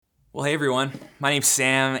Well, hey everyone, my name's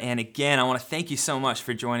Sam, and again, I want to thank you so much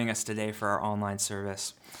for joining us today for our online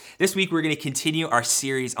service. This week, we're going to continue our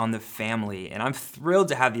series on the family, and I'm thrilled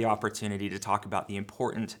to have the opportunity to talk about the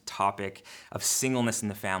important topic of singleness in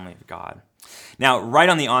the family of God. Now, right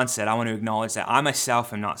on the onset, I want to acknowledge that I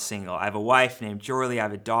myself am not single. I have a wife named Jorley, I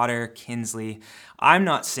have a daughter, Kinsley. I'm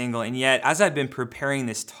not single, and yet, as I've been preparing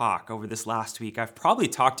this talk over this last week, I've probably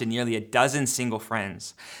talked to nearly a dozen single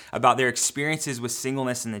friends about their experiences with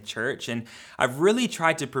singleness in the church, and I've really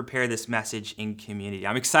tried to prepare this message in community.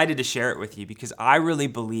 I'm excited to share it with you because I really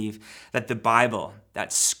believe that the Bible,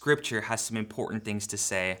 that Scripture, has some important things to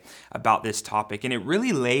say about this topic, and it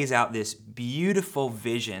really lays out this beautiful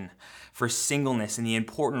vision for singleness and the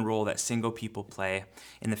important role that single people play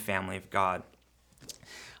in the family of God.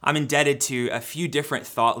 I'm indebted to a few different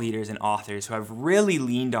thought leaders and authors who I've really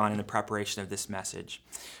leaned on in the preparation of this message.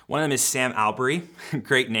 One of them is Sam Allberry,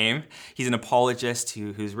 great name. He's an apologist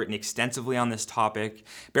who's written extensively on this topic.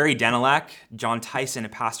 Barry Denelak, John Tyson, a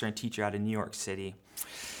pastor and teacher out of New York City.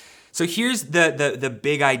 So here's the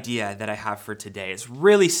big idea that I have for today. It's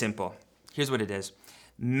really simple. Here's what it is.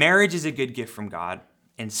 Marriage is a good gift from God,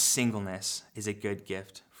 and singleness is a good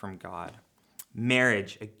gift from God.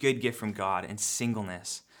 Marriage, a good gift from God, and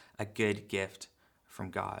singleness, a good gift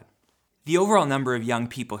from God. The overall number of young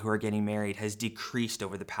people who are getting married has decreased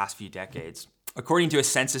over the past few decades. According to a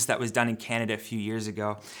census that was done in Canada a few years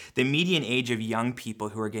ago, the median age of young people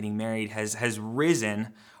who are getting married has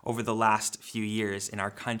risen over the last few years in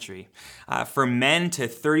our country. For men to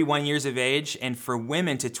 31 years of age, and for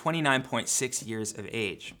women to 29.6 years of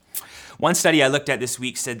age. One study I looked at this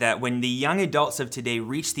week said that when the young adults of today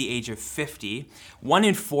reach the age of 50, 1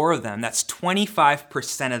 in 4 of them, that's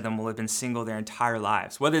 25% of them, will have been single their entire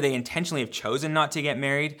lives. Whether they intentionally have chosen not to get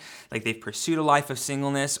married, like they've pursued a life of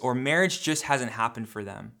singleness, or marriage just hasn't happened for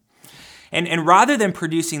them. And rather than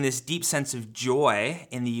producing this deep sense of joy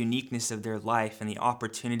in the uniqueness of their life and the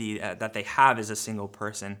opportunity that they have as a single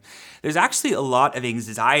person, there's actually a lot of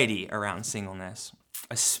anxiety around singleness,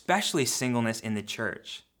 especially singleness in the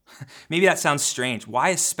church. Maybe that sounds strange. Why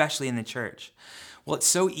especially in the church? Well, it's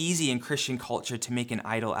so easy in Christian culture to make an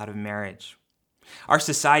idol out of marriage. Our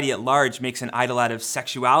society at large makes an idol out of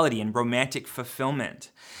sexuality and romantic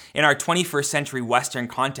fulfillment. In our 21st century Western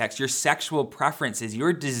context, your sexual preferences,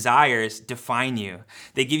 your desires define you.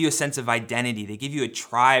 They give you a sense of identity. They give you a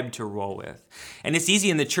tribe to roll with. And it's easy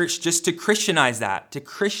in the church just to Christianize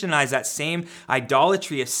that same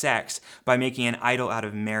idolatry of sex by making an idol out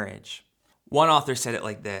of marriage. One author said it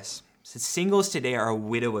like this. Said, singles today are a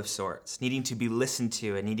widow of sorts, needing to be listened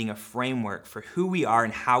to and needing a framework for who we are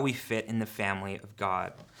and how we fit in the family of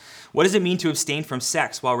God. What does it mean to abstain from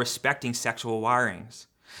sex while respecting sexual wirings?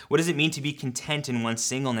 What does it mean to be content in one's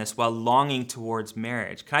singleness while longing towards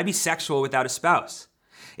marriage? Can I be sexual without a spouse?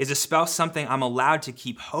 Is a spouse something I'm allowed to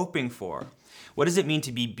keep hoping for? What does it mean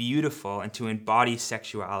to be beautiful and to embody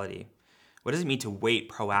sexuality? What does it mean to wait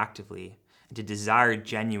proactively and to desire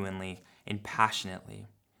genuinely and passionately?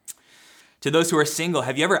 To those who are single,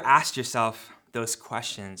 have you ever asked yourself those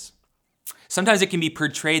questions? Sometimes it can be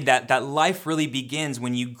portrayed that life really begins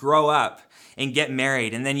when you grow up and get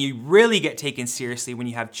married, and then you really get taken seriously when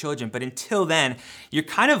you have children. But until then, you're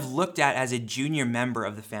kind of looked at as a junior member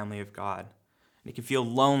of the family of God. And it can feel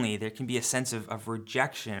lonely. There can be a sense of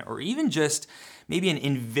rejection, or even just maybe an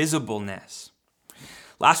invisibleness.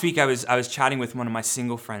 Last week, I was chatting with one of my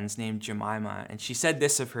single friends named Jemima, and she said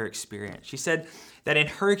this of her experience. She said that in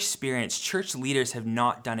her experience, church leaders have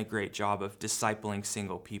not done a great job of discipling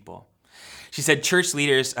single people. She said church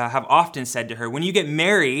leaders have often said to her, when you get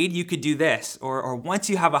married, you could do this, or once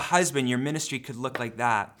you have a husband, your ministry could look like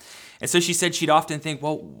that. And so she said she'd often think,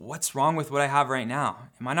 well, what's wrong with what I have right now?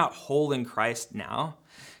 Am I not whole in Christ now?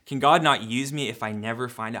 Can God not use me if I never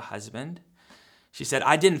find a husband? She said,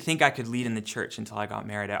 I didn't think I could lead in the church until I got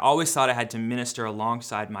married. I always thought I had to minister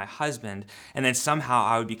alongside my husband, and then somehow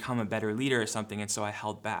I would become a better leader or something, and so I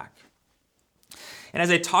held back. And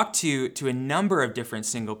as I talked to a number of different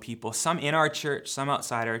single people, some in our church, some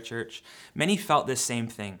outside our church, many felt this same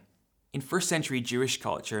thing. In first century Jewish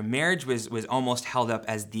culture, marriage was almost held up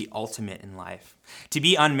as the ultimate in life. To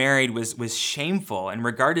be unmarried was shameful and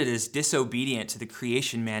regarded as disobedient to the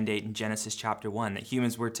creation mandate in Genesis chapter 1, that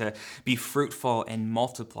humans were to be fruitful and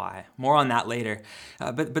multiply. More on that later.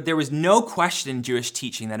 But there was no question in Jewish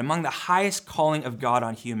teaching that among the highest calling of God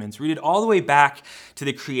on humans, rooted all the way back to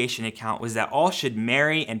the creation account, was that all should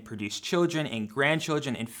marry and produce children and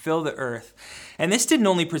grandchildren and fill the earth. And this didn't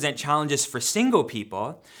only present challenges for single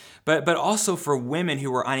people, but also for women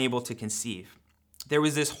who were unable to conceive. there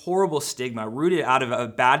was this horrible stigma rooted out of a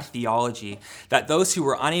bad theology that those who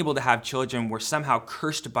were unable to have children were somehow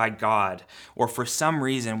cursed by God, or for some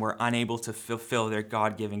reason were unable to fulfill their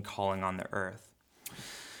God-given calling on the earth.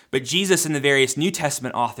 But Jesus and the various New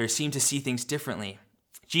Testament authors seem to see things differently.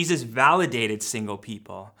 Jesus validated single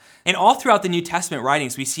people. And all throughout the New Testament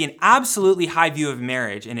writings, we see an absolutely high view of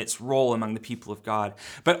marriage and its role among the people of God,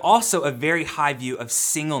 but also a very high view of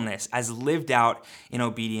singleness as lived out in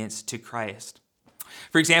obedience to Christ.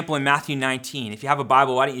 For example, in Matthew 19, if you have a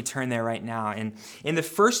Bible, why don't you turn there right now? And in the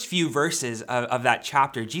first few verses of that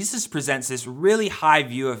chapter, Jesus presents this really high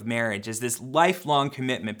view of marriage as this lifelong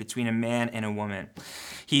commitment between a man and a woman.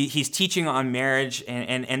 He's teaching on marriage,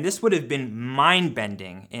 and this would have been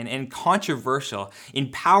mind-bending and controversial,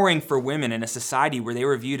 empowering for women in a society where they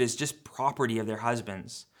were viewed as just property of their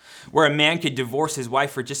husbands, where a man could divorce his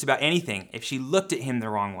wife for just about anything if she looked at him the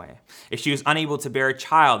wrong way, if she was unable to bear a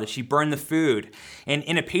child, if she burned the food. And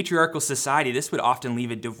in a patriarchal society, this would often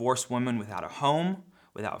leave a divorced woman without a home,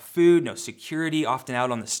 without food, no security, often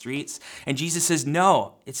out on the streets. And Jesus says,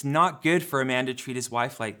 no, it's not good for a man to treat his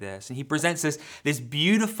wife like this. And he presents this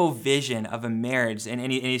beautiful vision of a marriage.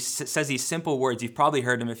 And he says these simple words. You've probably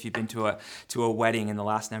heard them if you've been to a wedding in the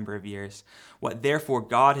last number of years. What therefore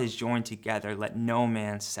God has joined together, let no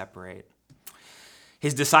man separate.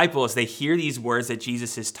 His disciples, they hear these words that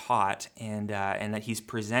Jesus has taught and that he's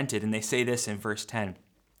presented. And they say this in verse 10.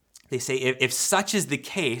 They say, if such is the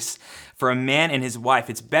case for a man and his wife,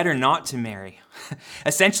 it's better not to marry.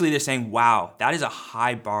 Essentially, they're saying, wow, that is a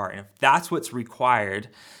high bar. And if that's what's required,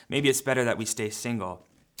 maybe it's better that we stay single.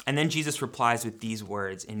 And then Jesus replies with these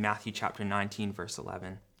words in Matthew chapter 19, verse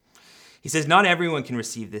 11. He says, not everyone can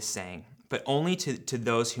receive this saying, but only to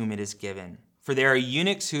those whom it is given. For there are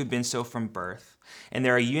eunuchs who have been so from birth, and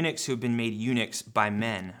there are eunuchs who have been made eunuchs by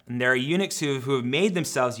men, and there are eunuchs who have made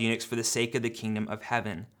themselves eunuchs for the sake of the kingdom of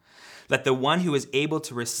heaven. Let the one who is able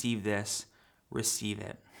to receive this, receive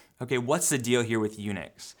it. Okay, what's the deal here with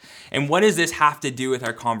eunuchs? And what does this have to do with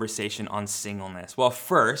our conversation on singleness? Well,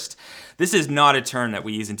 first, this is not a term that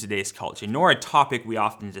we use in today's culture, nor a topic we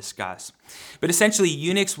often discuss. But essentially,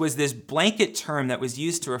 eunuchs was this blanket term that was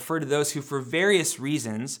used to refer to those who, for various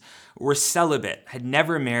reasons, were celibate, had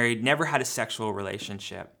never married, never had a sexual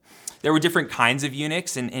relationship. There were different kinds of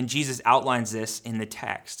eunuchs, and Jesus outlines this in the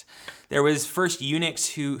text. There was first eunuchs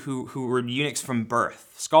who were eunuchs from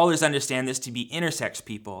birth. Scholars understand this to be intersex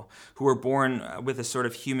people who were born with a sort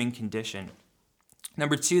of human condition.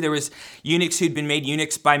 Number two, there was eunuchs who'd been made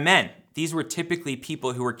eunuchs by men. These were typically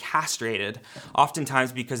people who were castrated,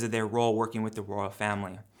 oftentimes because of their role working with the royal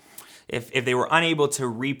family. If they were unable to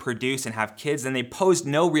reproduce and have kids, then they posed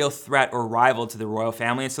no real threat or rival to the royal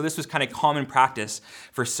family. And so this was kind of common practice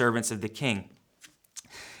for servants of the king.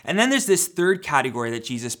 And then there's this third category that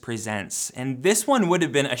Jesus presents. And this one would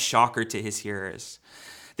have been a shocker to his hearers.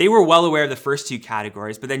 They were well aware of the first two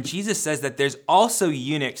categories, but then Jesus says that there's also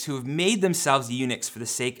eunuchs who have made themselves eunuchs for the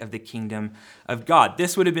sake of the kingdom of God.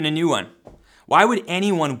 This would have been a new one. Why would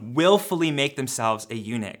anyone willfully make themselves a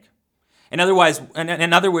eunuch? In other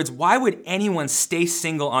words, why would anyone stay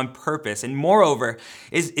single on purpose? And moreover,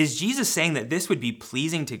 is Jesus saying that this would be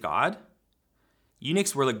pleasing to God?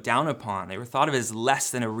 Eunuchs were looked down upon. They were thought of as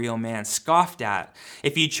less than a real man, scoffed at.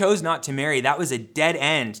 If you chose not to marry, that was a dead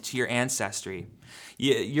end to your ancestry.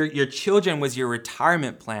 Your children was your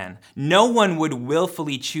retirement plan. No one would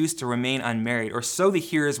willfully choose to remain unmarried, or so the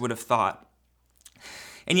hearers would have thought.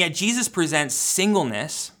 And yet Jesus presents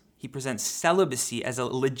singleness, he presents celibacy as a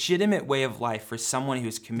legitimate way of life for someone who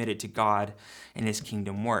is committed to God and his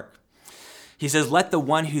kingdom work. He says, let the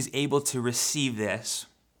one who's able to receive this,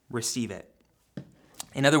 receive it.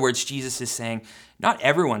 In other words, Jesus is saying, not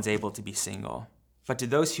everyone's able to be single, but to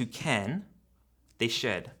those who can, they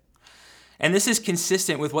should. And this is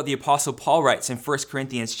consistent with what the Apostle Paul writes in 1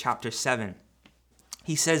 Corinthians chapter 7.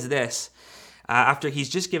 He says this, after he's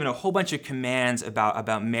just given a whole bunch of commands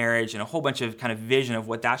about marriage and a whole bunch of kind of vision of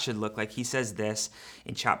what that should look like. He says this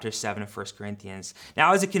in chapter 7 of 1 Corinthians.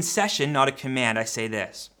 Now, as a concession, not a command, I say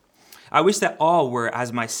this. I wish that all were,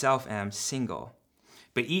 as myself am, single.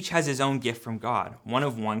 But each has his own gift from God, one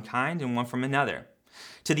of one kind and one from another.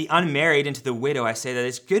 To the unmarried and to the widow, I say that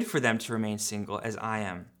it's good for them to remain single as I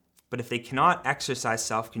am. But if they cannot exercise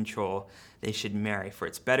self-control, they should marry, for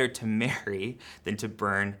it's better to marry than to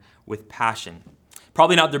burn with passion.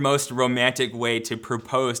 Probably not the most romantic way to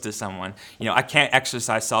propose to someone. I can't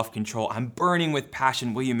exercise self-control. I'm burning with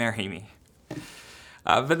passion. Will you marry me?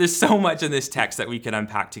 But there's so much in this text that we could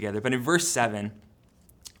unpack together. But in verse 7,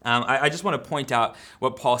 I just want to point out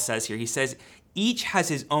what Paul says here. He says, each has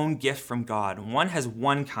his own gift from God. One has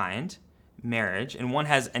one kind, marriage, and one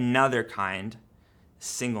has another kind,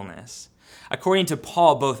 singleness. According to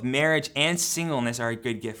Paul, both marriage and singleness are a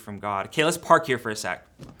good gift from God. Okay, let's park here for a sec.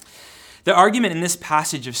 The argument in this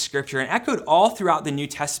passage of Scripture, and echoed all throughout the New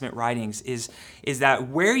Testament writings, is that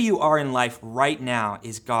where you are in life right now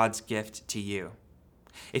is God's gift to you.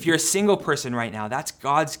 If you're a single person right now, that's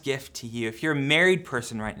God's gift to you. If you're a married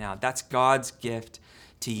person right now, that's God's gift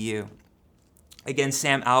to you. Again,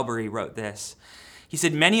 Sam Allberry wrote this. He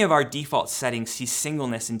said, many of our default settings see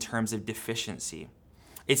singleness in terms of deficiency.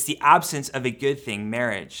 It's the absence of a good thing,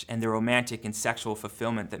 marriage, and the romantic and sexual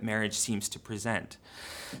fulfillment that marriage seems to present.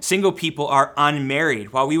 Single people are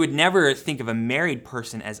unmarried, while we would never think of a married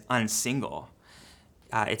person as unsingle.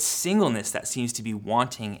 It's singleness that seems to be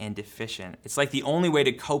wanting and deficient. It's like the only way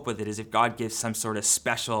to cope with it is if God gives some sort of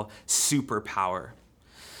special superpower.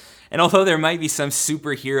 And although there might be some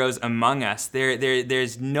superheroes among us,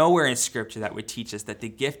 there's nowhere in Scripture that would teach us that the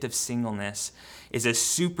gift of singleness is a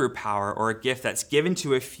superpower or a gift that's given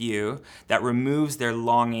to a few that removes their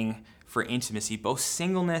longing for intimacy. Both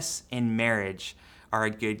singleness and marriage are a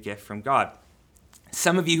good gift from God.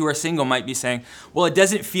 Some of you who are single might be saying, well, it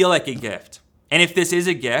doesn't feel like a gift. And if this is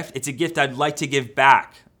a gift, it's a gift I'd like to give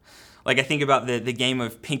back. Like I think about the game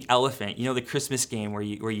of Pink Elephant, the Christmas game where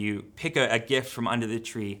you pick a gift from under the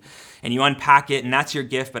tree and you unpack it and that's your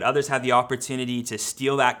gift, but others have the opportunity to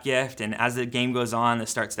steal that gift, and as the game goes on, this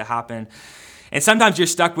starts to happen. And sometimes you're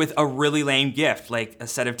stuck with a really lame gift, like a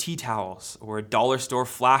set of tea towels or a dollar store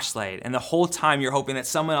flashlight, and the whole time you're hoping that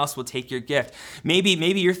someone else will take your gift. Maybe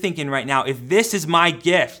you're thinking right now, if this is my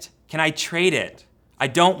gift, can I trade it? I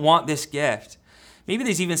don't want this gift. Maybe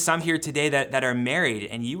there's even some here today that are married,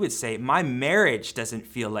 and you would say, my marriage doesn't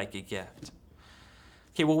feel like a gift.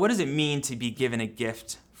 Okay, well, what does it mean to be given a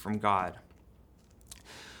gift from God?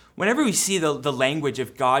 Whenever we see the language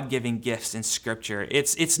of God giving gifts in Scripture,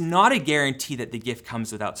 it's not a guarantee that the gift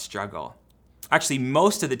comes without struggle. Actually,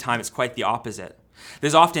 most of the time, it's quite the opposite.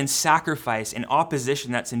 There's often sacrifice and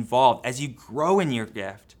opposition that's involved as you grow in your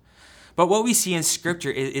gift. But what we see in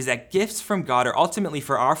Scripture is that gifts from God are ultimately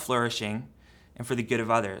for our flourishing and for the good of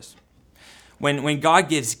others. When God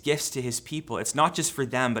gives gifts to his people, it's not just for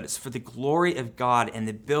them, but it's for the glory of God and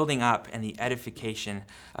the building up and the edification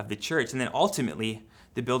of the church, and then ultimately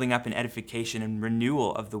the building up and edification and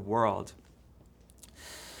renewal of the world.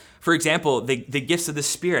 For example, the gifts of the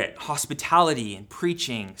Spirit, hospitality and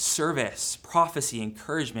preaching, service, prophecy,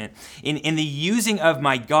 encouragement. In the using of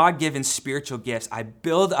my God-given spiritual gifts, I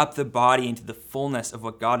build up the body into the fullness of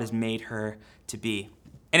what God has made her to be.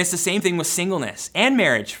 And it's the same thing with singleness and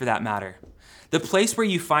marriage, for that matter. The place where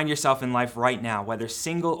you find yourself in life right now, whether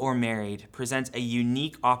single or married, presents a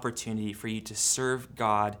unique opportunity for you to serve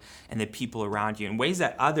God and the people around you in ways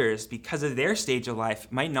that others, because of their stage of life,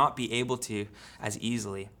 might not be able to as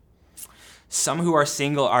easily. Some who are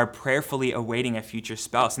single are prayerfully awaiting a future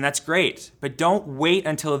spouse, and that's great. But don't wait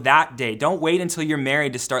until that day. Don't wait until you're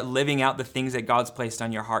married to start living out the things that God's placed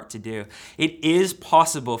on your heart to do. It is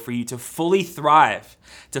possible for you to fully thrive,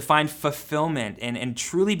 to find fulfillment, and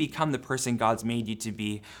truly become the person God's made you to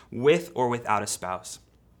be, with or without a spouse.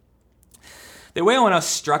 The way I want to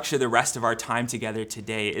structure the rest of our time together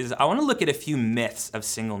today is I want to look at a few myths of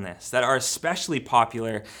singleness that are especially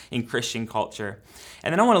popular in Christian culture.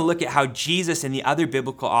 And then I want to look at how Jesus and the other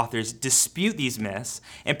biblical authors dispute these myths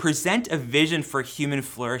and present a vision for human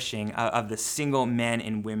flourishing of the single men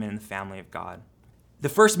and women in the family of God. The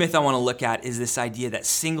first myth I want to look at is this idea that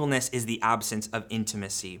singleness is the absence of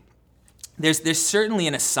intimacy. There's certainly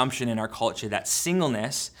an assumption in our culture that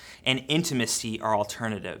singleness and intimacy are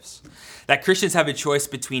alternatives, that Christians have a choice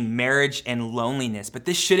between marriage and loneliness, but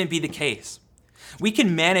this shouldn't be the case. We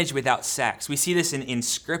can manage without sex. We see this in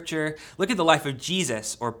Scripture. Look at the life of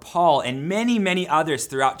Jesus or Paul and many, many others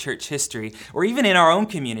throughout church history, or even in our own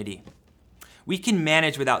community. We can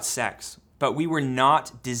manage without sex, but we were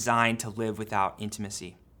not designed to live without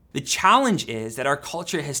intimacy. The challenge is that our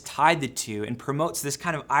culture has tied the two and promotes this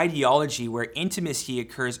kind of ideology where intimacy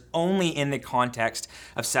occurs only in the context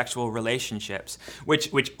of sexual relationships,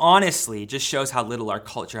 which honestly just shows how little our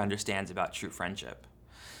culture understands about true friendship.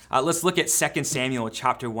 Let's look at 2 Samuel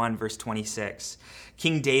chapter 1, verse 26.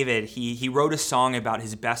 King David, he wrote a song about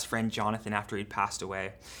his best friend Jonathan after he'd passed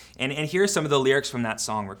away. And here are some of the lyrics from that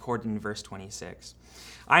song recorded in verse 26.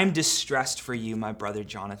 I am distressed for you, my brother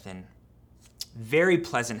Jonathan. Very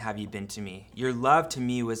pleasant have you been to me. Your love to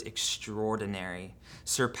me was extraordinary,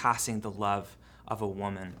 surpassing the love of a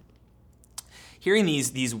woman. Hearing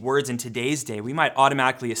these words in today's day, we might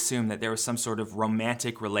automatically assume that there was some sort of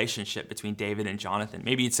romantic relationship between David and Jonathan.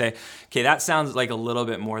 Maybe you'd say, okay, that sounds like a little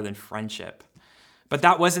bit more than friendship. But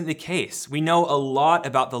that wasn't the case. We know a lot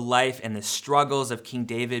about the life and the struggles of King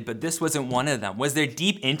David, but this wasn't one of them. Was there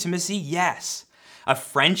deep intimacy? Yes. A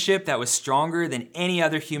friendship that was stronger than any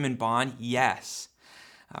other human bond? Yes.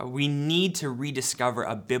 We need to rediscover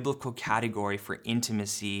a biblical category for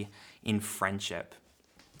intimacy in friendship.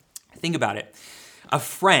 Think about it. A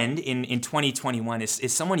friend in 2021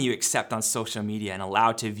 is someone you accept on social media and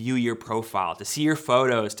allow to view your profile, to see your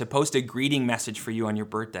photos, to post a greeting message for you on your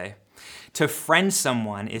birthday. To friend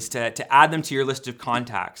someone is to add them to your list of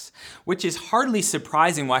contacts, which is hardly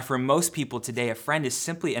surprising why for most people today a friend is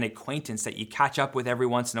simply an acquaintance that you catch up with every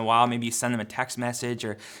once in a while. Maybe you send them a text message,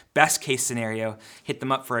 or best case scenario, hit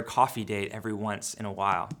them up for a coffee date every once in a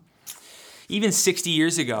while. Even 60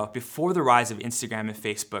 years ago, before the rise of Instagram and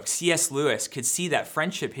Facebook, C.S. Lewis could see that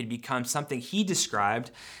friendship had become something he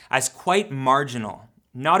described as quite marginal,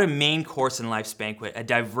 not a main course in life's banquet, a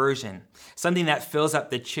diversion, something that fills up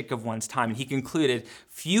the chick of one's time. And he concluded,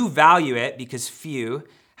 few value it because few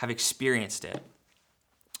have experienced it.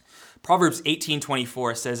 Proverbs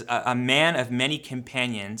 18:24 says, a man of many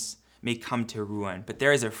companions may come to ruin, but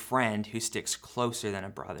there is a friend who sticks closer than a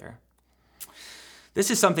brother. This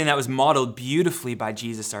is something that was modeled beautifully by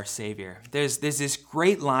Jesus, our Savior. There's this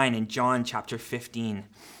great line in John chapter 15,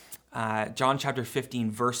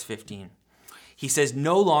 verse 15. He says,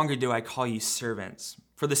 "No longer do I call you servants,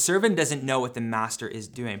 for the servant doesn't know what the master is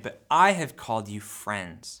doing, but I have called you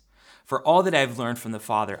friends. For all that I have learned from the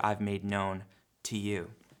Father, I've made known to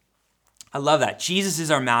you." I love that. Jesus is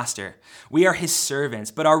our master. We are his servants,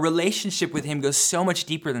 but our relationship with him goes so much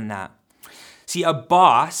deeper than that. See, a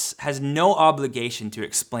boss has no obligation to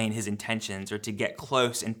explain his intentions or to get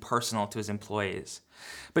close and personal to his employees.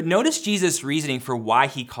 But notice Jesus' reasoning for why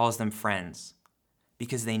he calls them friends.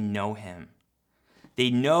 Because they know him. They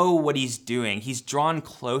know what he's doing. He's drawn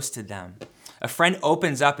close to them. A friend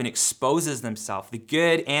opens up and exposes themselves, the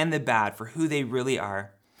good and the bad, for who they really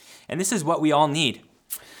are. And this is what we all need.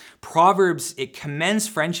 Proverbs, it commends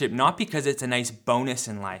friendship not because it's a nice bonus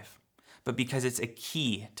in life, but because it's a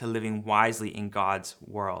key to living wisely in God's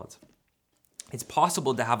world. It's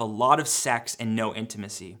possible to have a lot of sex and no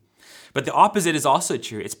intimacy. But the opposite is also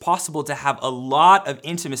true. It's possible to have a lot of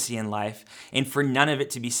intimacy in life and for none of it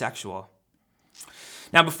to be sexual.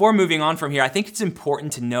 Now, before moving on from here, I think it's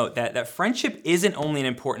important to note that friendship isn't only an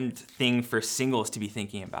important thing for singles to be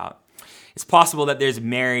thinking about. It's possible that there's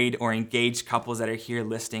married or engaged couples that are here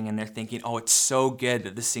listening and they're thinking, oh, it's so good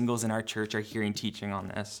that the singles in our church are hearing teaching on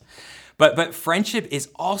this. But friendship is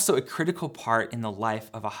also a critical part in the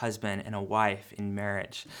life of a husband and a wife in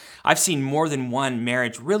marriage. I've seen more than one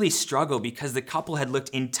marriage really struggle because the couple had looked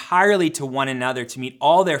entirely to one another to meet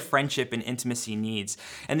all their friendship and intimacy needs.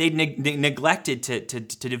 And they neglected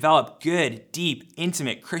to develop good, deep,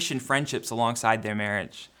 intimate Christian friendships alongside their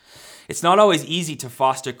marriage. It's not always easy to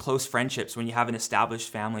foster close friendships when you have an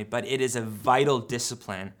established family, but it is a vital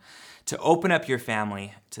discipline to open up your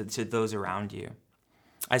family to those around you.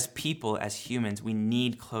 As people, as humans, we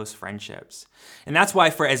need close friendships. And that's why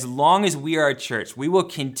for as long as we are a church, we will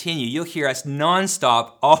continue. You'll hear us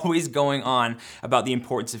nonstop, always going on about the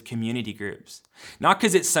importance of community groups. Not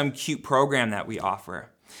because it's some cute program that we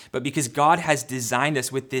offer, but because God has designed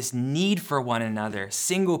us with this need for one another.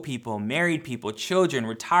 Single people, married people, children,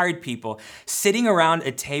 retired people, sitting around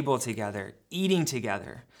a table together, eating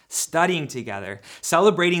together, studying together,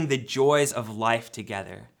 celebrating the joys of life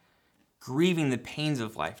together, grieving the pains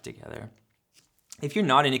of life together. If you're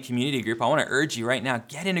not in a community group, I want to urge you right now,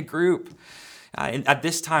 get in a group. At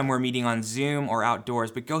this time, we're meeting on Zoom or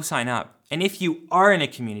outdoors, but go sign up. And if you are in a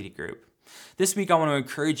community group, this week I want to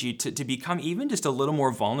encourage you to become even just a little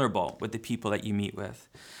more vulnerable with the people that you meet with.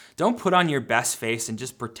 Don't put on your best face and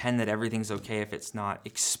just pretend that everything's okay if it's not.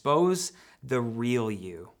 Expose the real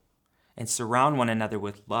you and surround one another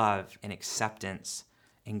with love and acceptance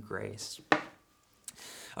and grace.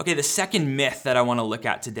 Okay, the second myth that I want to look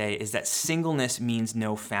at today is that singleness means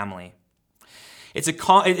no family. It's a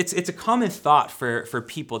common thought for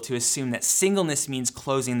people to assume that singleness means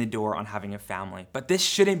closing the door on having a family, but this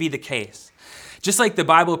shouldn't be the case. Just like the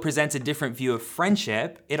Bible presents a different view of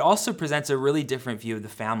friendship, it also presents a really different view of the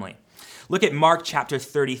family. Look at Mark chapter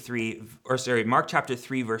 3,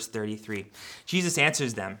 verse 33. Jesus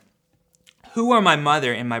answers them, "Who are my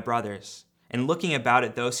mother and my brothers?" And looking about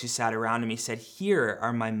at those who sat around him, he said, "Here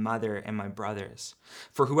are my mother and my brothers.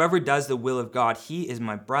 For whoever does the will of God, he is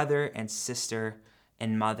my brother and sister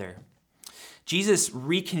and mother." Jesus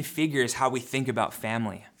reconfigures how we think about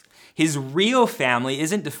family. His real family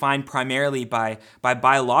isn't defined primarily by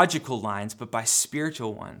biological lines, but by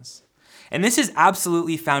spiritual ones. And this is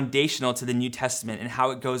absolutely foundational to the New Testament and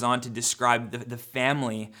how it goes on to describe the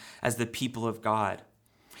family as the people of God.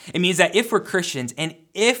 It means that if we're Christians and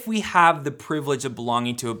if we have the privilege of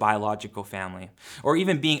belonging to a biological family or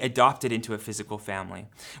even being adopted into a physical family,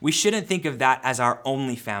 we shouldn't think of that as our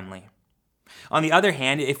only family. On the other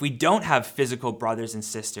hand, if we don't have physical brothers and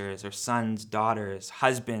sisters or sons, daughters,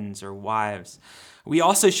 husbands, or wives, we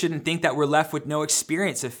also shouldn't think that we're left with no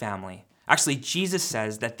experience of family. Actually, Jesus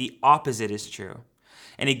says that the opposite is true.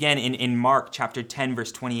 And again, in Mark chapter 10,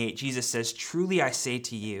 verse 28, Jesus says, "Truly I say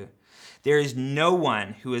to you, there is no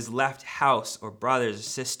one who has left house or brothers or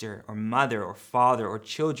sister or mother or father or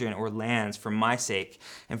children or lands for my sake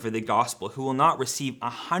and for the gospel who will not receive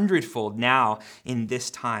 100-fold now in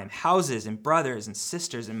this time, houses and brothers and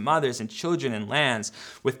sisters and mothers and children and lands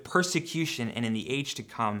with persecution and in the age to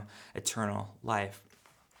come eternal life."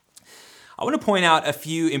 I want to point out a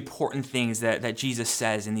few important things that Jesus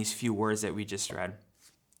says in these few words that we just read.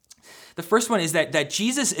 The first one is that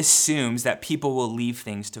Jesus assumes that people will leave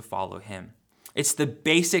things to follow him. It's the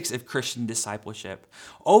basics of Christian discipleship.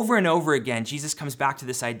 Over and over again, Jesus comes back to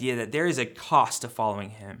this idea that there is a cost to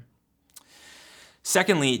following him.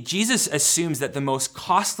 Secondly, Jesus assumes that the most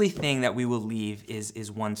costly thing that we will leave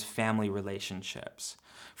is one's family relationships.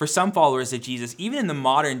 For some followers of Jesus, even in the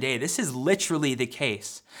modern day, this is literally the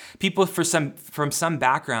case. People from some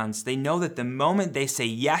backgrounds, they know that the moment they say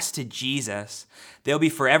yes to Jesus, they'll be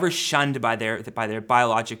forever shunned by their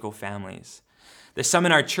biological families. There's some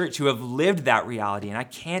in our church who have lived that reality, and I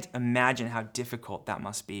can't imagine how difficult that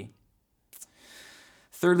must be.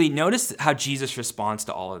 Thirdly, notice how Jesus responds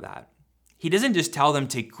to all of that. He doesn't just tell them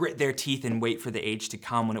to grit their teeth and wait for the age to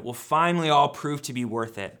come when it will finally all prove to be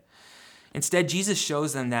worth it. Instead, Jesus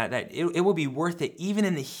shows them that it will be worth it even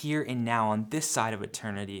in the here and now on this side of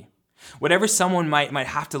eternity. Whatever someone might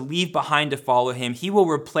have to leave behind to follow him, he will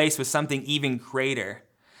replace with something even greater.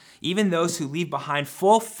 Even those who leave behind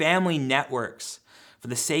full family networks for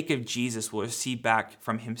the sake of Jesus will receive back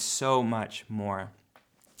from him so much more.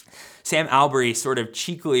 Sam Allberry sort of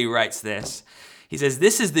cheekily writes this. He says,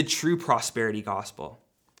 "This is the true prosperity gospel.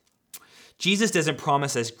 Jesus doesn't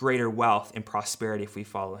promise us greater wealth and prosperity if we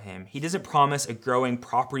follow him. He doesn't promise a growing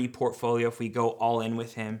property portfolio if we go all in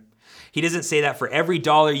with him. He doesn't say that for every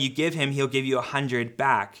 $1 you give him, he'll give you 100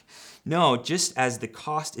 back. No, just as the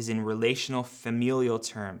cost is in relational, familial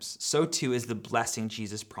terms, so too is the blessing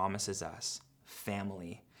Jesus promises us,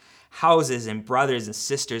 family. Houses and brothers and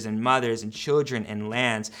sisters and mothers and children and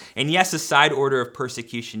lands. And yes, a side order of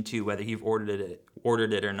persecution too, whether you've ordered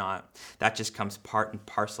it or not. That just comes part and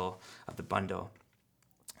parcel of the bundle."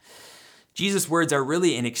 Jesus' words are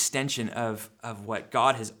really an extension of what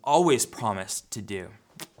God has always promised to do.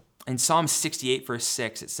 In Psalm 68, verse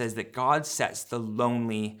 6, it says that God sets the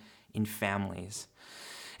lonely in families.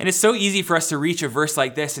 And it's so easy for us to reach a verse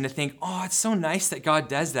like this and to think, oh, it's so nice that God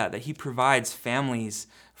does that he provides families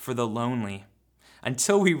for the lonely,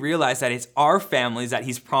 until we realize that it's our families that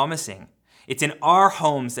he's promising. It's in our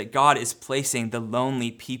homes that God is placing the lonely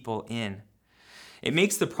people in. It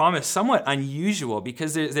makes the promise somewhat unusual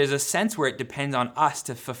because there's a sense where it depends on us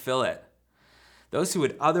to fulfill it. Those who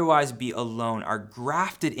would otherwise be alone are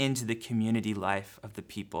grafted into the community life of the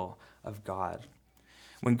people of God.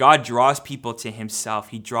 When God draws people to himself,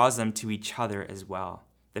 he draws them to each other as well.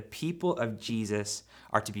 The people of Jesus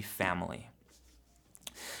are to be family.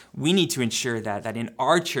 We need to ensure that in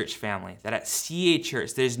our church family, that at CA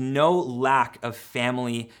Church, there's no lack of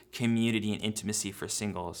family, community, and intimacy for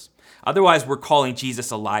singles. Otherwise, we're calling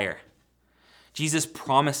Jesus a liar. Jesus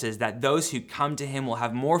promises that those who come to him will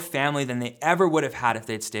have more family than they ever would have had if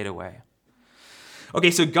they'd stayed away.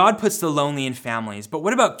 Okay, so God puts the lonely in families, but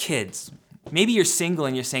what about kids? Maybe you're single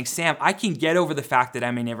and you're saying, Sam, I can get over the fact that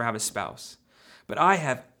I may never have a spouse, but I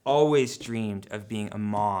have always dreamed of being a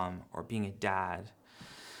mom or being a dad.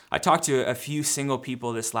 I talked to a few single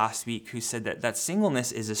people this last week who said that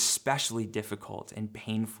singleness is especially difficult and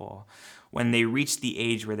painful when they reached the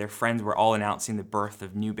age where their friends were all announcing the birth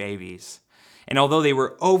of new babies. And although they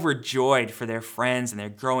were overjoyed for their friends and their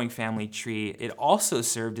growing family tree, it also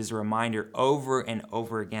served as a reminder over and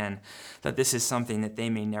over again that this is something that they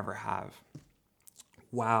may never have.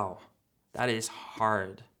 Wow, that is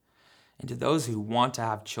hard. And to those who want to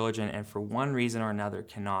have children and for one reason or another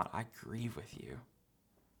cannot, I grieve with you.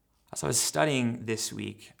 As I was studying this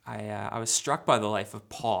week, I was struck by the life of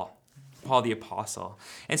Paul the Apostle,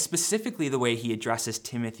 and specifically the way he addresses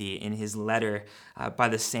Timothy in his letter by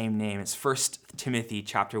the same name. It's 1 Timothy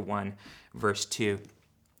chapter 1, verse 2.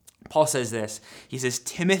 Paul says this. He says,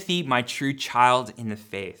 "Timothy, my true child in the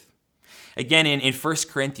faith." Again, in 1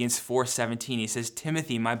 Corinthians 4:17, he says,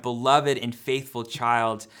 "Timothy, my beloved and faithful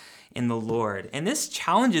child in the Lord. And this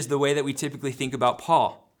challenges the way that we typically think about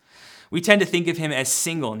Paul. We tend to think of him as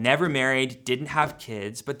single, never married, didn't have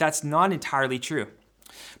kids, but that's not entirely true.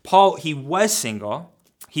 Paul, he was single,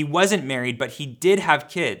 he wasn't married, but he did have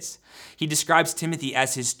kids. He describes Timothy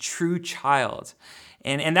as his true child.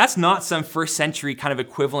 And that's not some first century kind of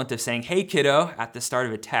equivalent of saying, hey, kiddo, at the start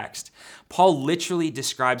of a text. Paul literally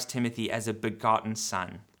describes Timothy as a begotten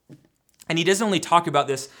son. And he doesn't only talk about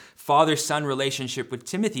this father-son relationship with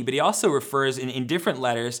Timothy, but he also refers in different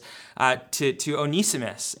letters to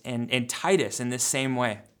Onesimus and Titus in this same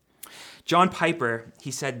way. John Piper, he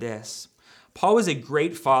said this, Paul was a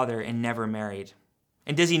great father and never married.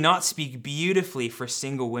 And does he not speak beautifully for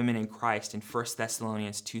single women in Christ in 1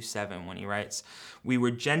 Thessalonians 2:7 when he writes, we were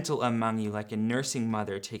gentle among you like a nursing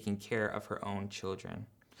mother taking care of her own children.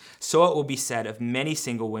 So it will be said of many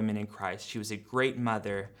single women in Christ, she was a great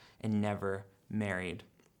mother and never married.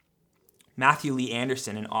 Matthew Lee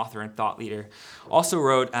Anderson, an author and thought leader, also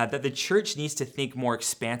wrote that the church needs to think more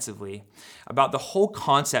expansively about the whole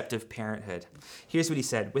concept of parenthood. Here's what he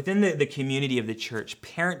said. Within the community of the church,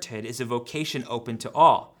 parenthood is a vocation open to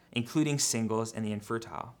all, including singles and the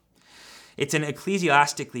infertile. It's an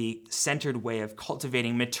ecclesiastically centered way of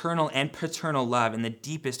cultivating maternal and paternal love in the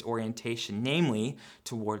deepest orientation, namely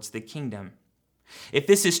towards the kingdom. If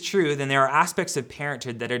this is true, then there are aspects of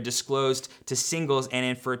parenthood that are disclosed to singles and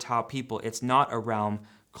infertile people. It's not a realm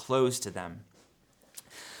closed to them.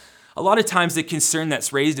 A lot of times the concern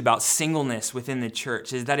that's raised about singleness within the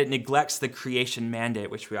church is that it neglects the creation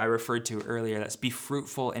mandate, which I referred to earlier. That's be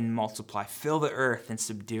fruitful and multiply, fill the earth and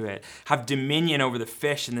subdue it, have dominion over the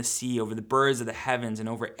fish in the sea, over the birds of the heavens, and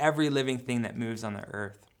over every living thing that moves on the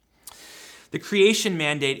earth. The creation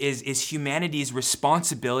mandate is humanity's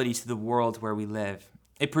responsibility to the world where we live.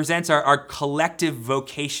 It presents our collective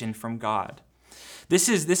vocation from God. This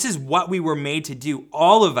is what we were made to do,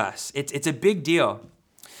 all of us. It's a big deal.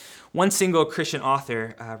 One single Christian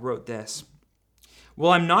author wrote this,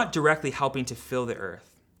 well, I'm not directly helping to fill the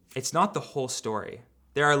earth. It's not the whole story.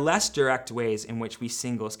 There are less direct ways in which we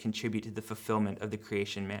singles contribute to the fulfillment of the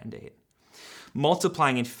creation mandate.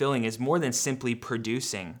 Multiplying and filling is more than simply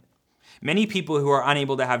producing. Many people who are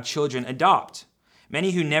unable to have children adopt.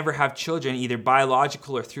 Many who never have children, either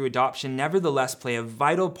biological or through adoption, nevertheless play a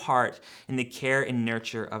vital part in the care and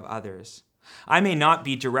nurture of others. I may not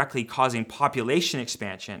be directly causing population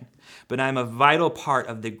expansion, but I'm a vital part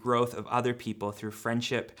of the growth of other people through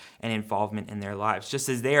friendship and involvement in their lives, just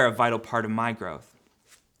as they are a vital part of my growth.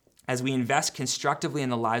 As we invest constructively in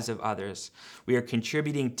the lives of others, we are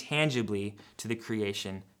contributing tangibly to the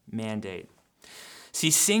creation mandate. See,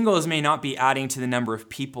 singles may not be adding to the number of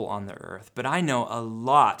people on the earth, but I know a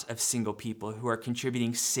lot of single people who are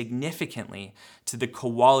contributing significantly to the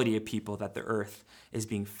quality of people that the earth is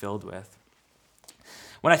being filled with.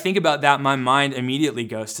 When I think about that, my mind immediately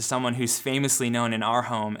goes to someone who's famously known in our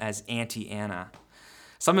home as Auntie Anna.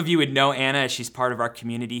 Some of you would know Anna as she's part of our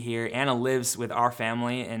community here. Anna lives with our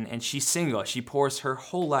family, and she's single. She pours her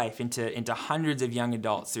whole life into hundreds of young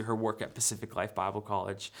adults through her work at Pacific Life Bible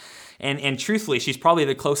College. And truthfully, she's probably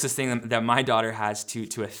the closest thing that my daughter has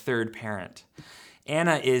to a third parent.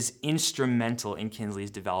 Anna is instrumental in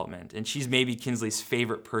Kinsley's development, and she's maybe Kinsley's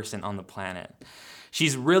favorite person on the planet.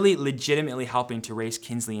 She's really legitimately helping to raise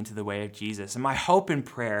Kinsley into the way of Jesus. And my hope and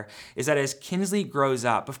prayer is that as Kinsley grows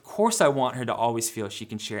up, of course I want her to always feel she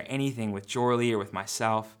can share anything with Jorley or with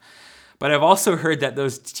myself. But I've also heard that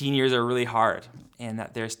those teen years are really hard and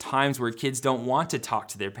that there's times where kids don't want to talk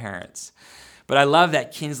to their parents. But I love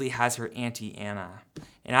that Kinsley has her Auntie Anna.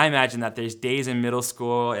 And I imagine that there's days in middle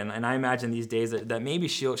school, and I imagine these days that maybe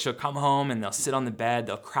she'll come home and they'll sit on the bed,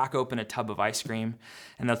 they'll crack open a tub of ice cream,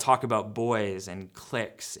 and they'll talk about boys and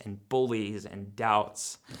cliques and bullies and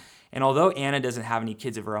doubts. And although Anna doesn't have any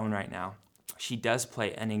kids of her own right now, she does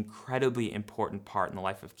play an incredibly important part in the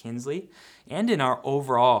life of Kinsley and in our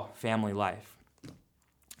overall family life.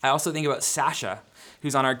 I also think about Sasha,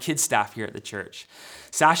 who's on our kids staff here at the church.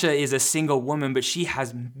 Sasha is a single woman, but she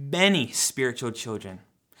has many spiritual children,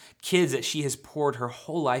 kids that she has poured her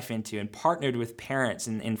whole life into and partnered with parents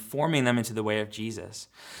in forming them into the way of Jesus.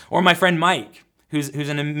 Or my friend Mike, who's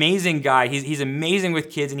an amazing guy. He's amazing with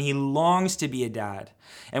kids, and he longs to be a dad.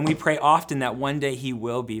 And we pray often that one day he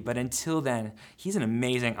will be, but until then, he's an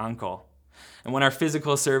amazing uncle. And when our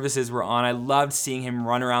physical services were on, I loved seeing him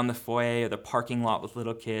run around the foyer or the parking lot with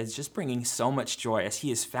little kids, just bringing so much joy as he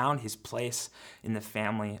has found his place in the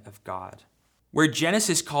family of God. Where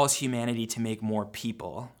Genesis calls humanity to make more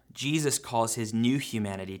people, Jesus calls his new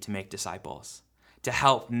humanity to make disciples, to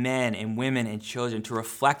help men and women and children to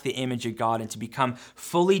reflect the image of God and to become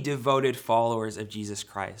fully devoted followers of Jesus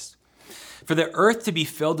Christ. For the earth to be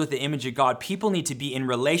filled with the image of God, people need to be in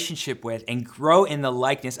relationship with and grow in the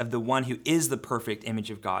likeness of the one who is the perfect image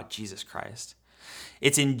of God, Jesus Christ.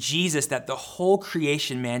 It's in Jesus that the whole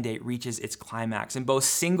creation mandate reaches its climax, and both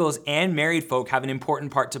singles and married folk have an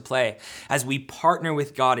important part to play as we partner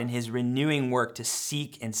with God in his renewing work to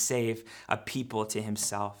seek and save a people to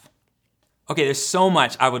himself. Okay, there's so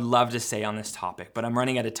much I would love to say on this topic, but I'm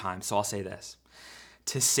running out of time, so I'll say this.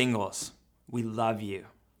 To singles, we love you.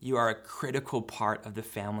 You are a critical part of the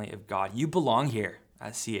family of God. You belong here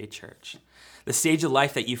at CA Church. The stage of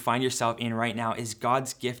life that you find yourself in right now is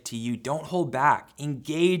God's gift to you. Don't hold back.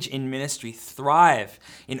 Engage in ministry. Thrive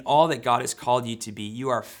in all that God has called you to be. You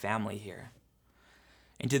are family here.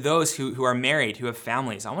 And to those who are married, who have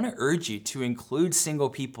families, I want to urge you to include single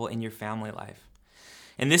people in your family life.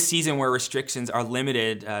 In this season where restrictions are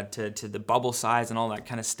limited to the bubble size and all that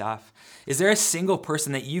kind of stuff, is there a single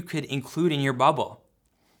person that you could include in your bubble,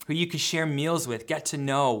 who you could share meals with, get to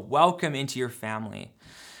know, welcome into your family?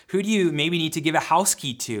 Who do you maybe need to give a house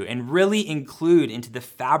key to and really include into the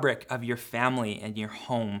fabric of your family and your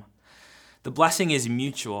home? The blessing is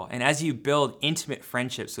mutual, and as you build intimate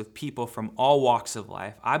friendships with people from all walks of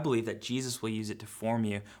life, I believe that Jesus will use it to form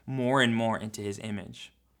you more and more into his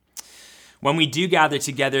image. When we do gather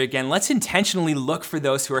together again, let's intentionally look for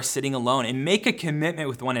those who are sitting alone and make a commitment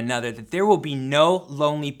with one another that there will be no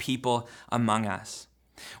lonely people among us.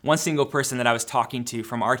 One single person that I was talking to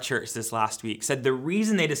from our church this last week said the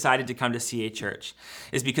reason they decided to come to CA Church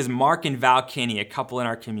is because Mark and Val Kinney, a couple in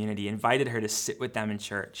our community, invited her to sit with them in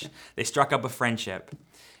church. They struck up a friendship,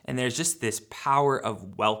 and there's just this power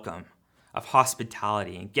of welcome, of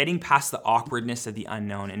hospitality, and getting past the awkwardness of the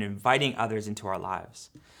unknown and inviting others into our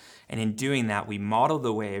lives. And in doing that, we model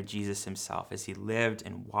the way of Jesus himself as he lived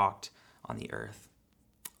and walked on the earth.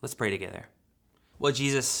 Let's pray together. Well,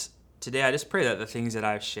 Jesus, today I just pray that the things that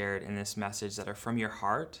I've shared in this message that are from your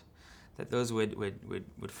heart, that those would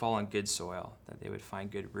fall on good soil, that they would find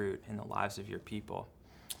good root in the lives of your people.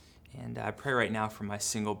 And I pray right now for my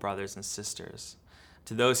single brothers and sisters,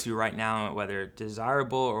 to those who right now, whether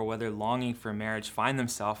desirable or whether longing for marriage, find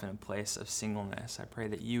themselves in a place of singleness. I pray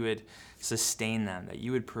that you would sustain them, that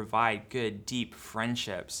you would provide good, deep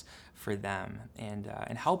friendships for them, and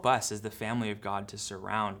help us as the family of God to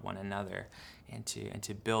surround one another and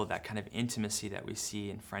to build that kind of intimacy that we see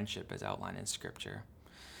in friendship as outlined in Scripture.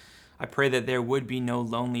 I pray that there would be no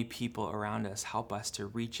lonely people around us. Help us to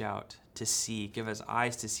reach out, to see, give us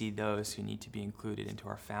eyes to see those who need to be included into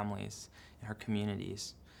our families and our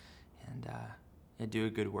communities. And do a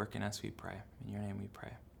good work in us, we pray. In your name we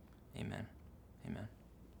pray. Amen. Amen.